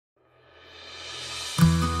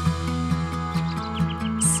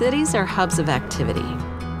Cities are hubs of activity,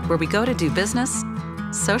 where we go to do business,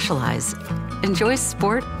 socialize, enjoy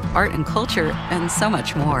sport, art and culture, and so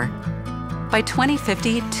much more. By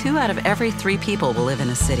 2050, 2 out of every 3 people will live in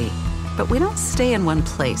a city. But we don't stay in one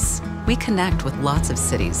place. We connect with lots of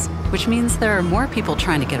cities, which means there are more people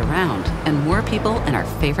trying to get around and more people in our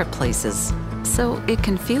favorite places. So it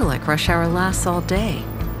can feel like rush hour lasts all day.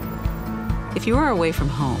 If you are away from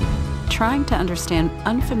home, trying to understand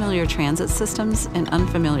unfamiliar transit systems in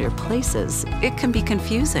unfamiliar places, it can be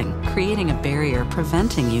confusing, creating a barrier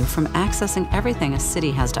preventing you from accessing everything a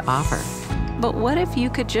city has to offer. But what if you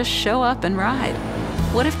could just show up and ride?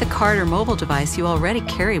 What if the card or mobile device you already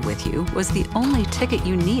carry with you was the only ticket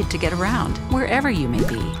you need to get around, wherever you may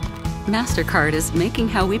be? MasterCard is making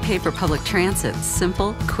how we pay for public transit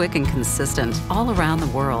simple, quick, and consistent all around the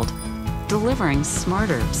world, delivering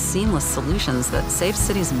smarter, seamless solutions that save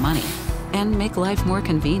cities money and make life more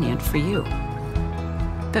convenient for you.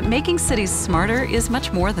 But making cities smarter is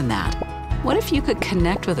much more than that. What if you could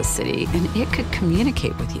connect with a city and it could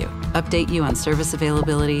communicate with you, update you on service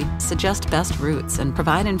availability, suggest best routes, and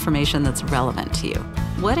provide information that's relevant to you?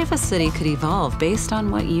 What if a city could evolve based on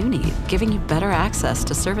what you need, giving you better access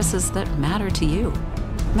to services that matter to you?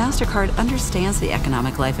 MasterCard understands the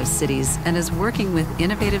economic life of cities and is working with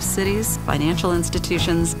innovative cities, financial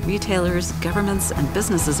institutions, retailers, governments, and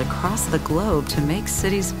businesses across the globe to make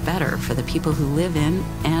cities better for the people who live in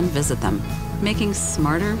and visit them, making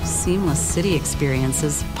smarter, seamless city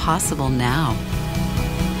experiences possible now.